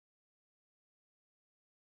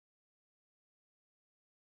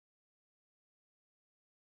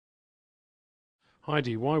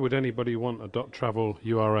Heidi, why would anybody want a .travel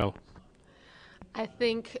URL? I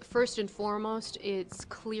think first and foremost, it's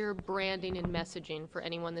clear branding and messaging for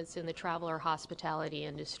anyone that's in the travel or hospitality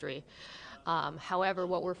industry. However,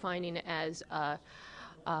 what we're finding as a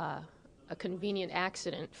convenient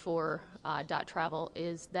accident for .travel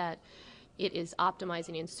is that it is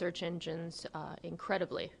optimizing in search engines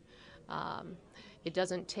incredibly. It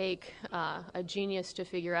doesn't take a genius to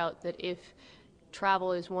figure out that if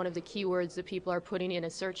travel is one of the keywords that people are putting in a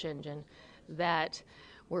search engine, that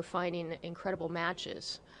we're finding incredible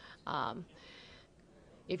matches.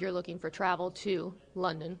 If you're looking for travel to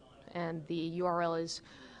London and the URL is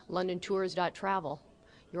londontours.travel,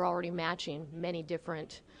 you're already matching many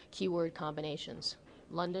different keyword combinations.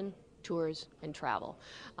 London, tours, and travel.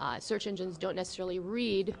 Search engines don't necessarily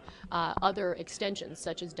read other extensions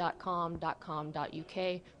such as .com,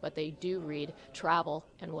 .com.uk, but they do read travel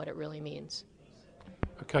and what it really means.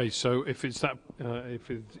 Okay, so if it's that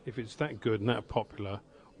if it's that good and that popular,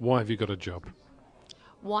 why have you got a job?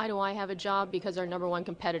 Why do I have a job? Because our number one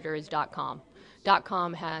competitor is .com.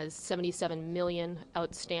 .com has 77 million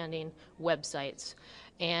outstanding websites.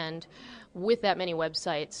 And with that many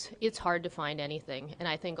websites, it's hard to find anything. And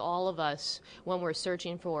I think all of us, when we're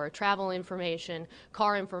searching for travel information,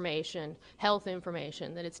 car information, health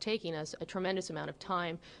information, that it's taking us a tremendous amount of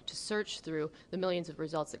time to search through the millions of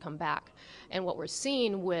results that come back. And what we're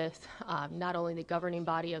seeing with not only the governing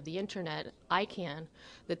body of the internet, ICANN,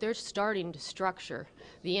 that they're starting to structure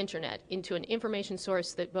the internet into an information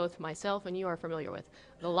source that both myself and you are familiar with,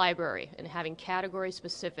 the library, and having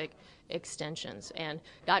category-specific extensions. And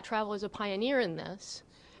 .travel is a pioneer in this,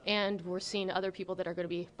 and we're seeing other people that are going to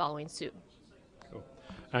be following suit. Cool.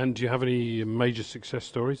 And do you have any major success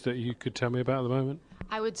stories that you could tell me about at the moment?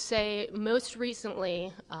 I would say most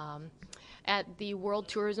recently, at the World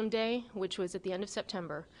Tourism Day, which was at the end of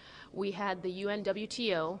September, we had the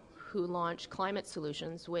UNWTO who launched Climate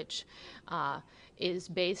Solutions, which is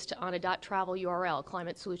based on a .travel URL,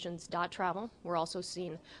 climatesolutions.travel. We're also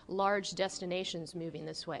seeing large destinations moving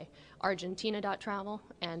this way, Argentina.travel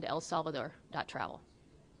and El Salvador.travel.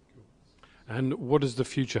 And what does the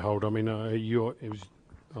future hold? I mean,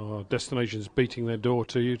 are destinations beating their door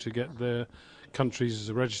to you to get their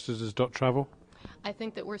countries registered as .travel? I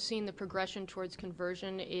think that we're seeing the progression towards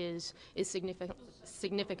conversion is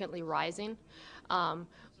significantly rising.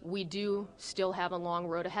 We do still have a long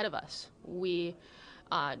road ahead of us. We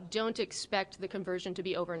don't expect the conversion to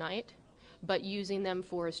be overnight, but using them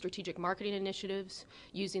for strategic marketing initiatives,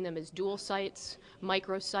 using them as dual sites,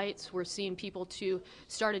 micro sites, we're seeing people to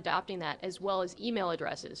start adopting that, as well as email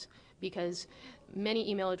addresses, because many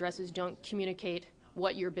email addresses don't communicate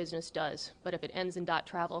what your business does, but if it ends in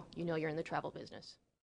 .travel, you know you're in the travel business.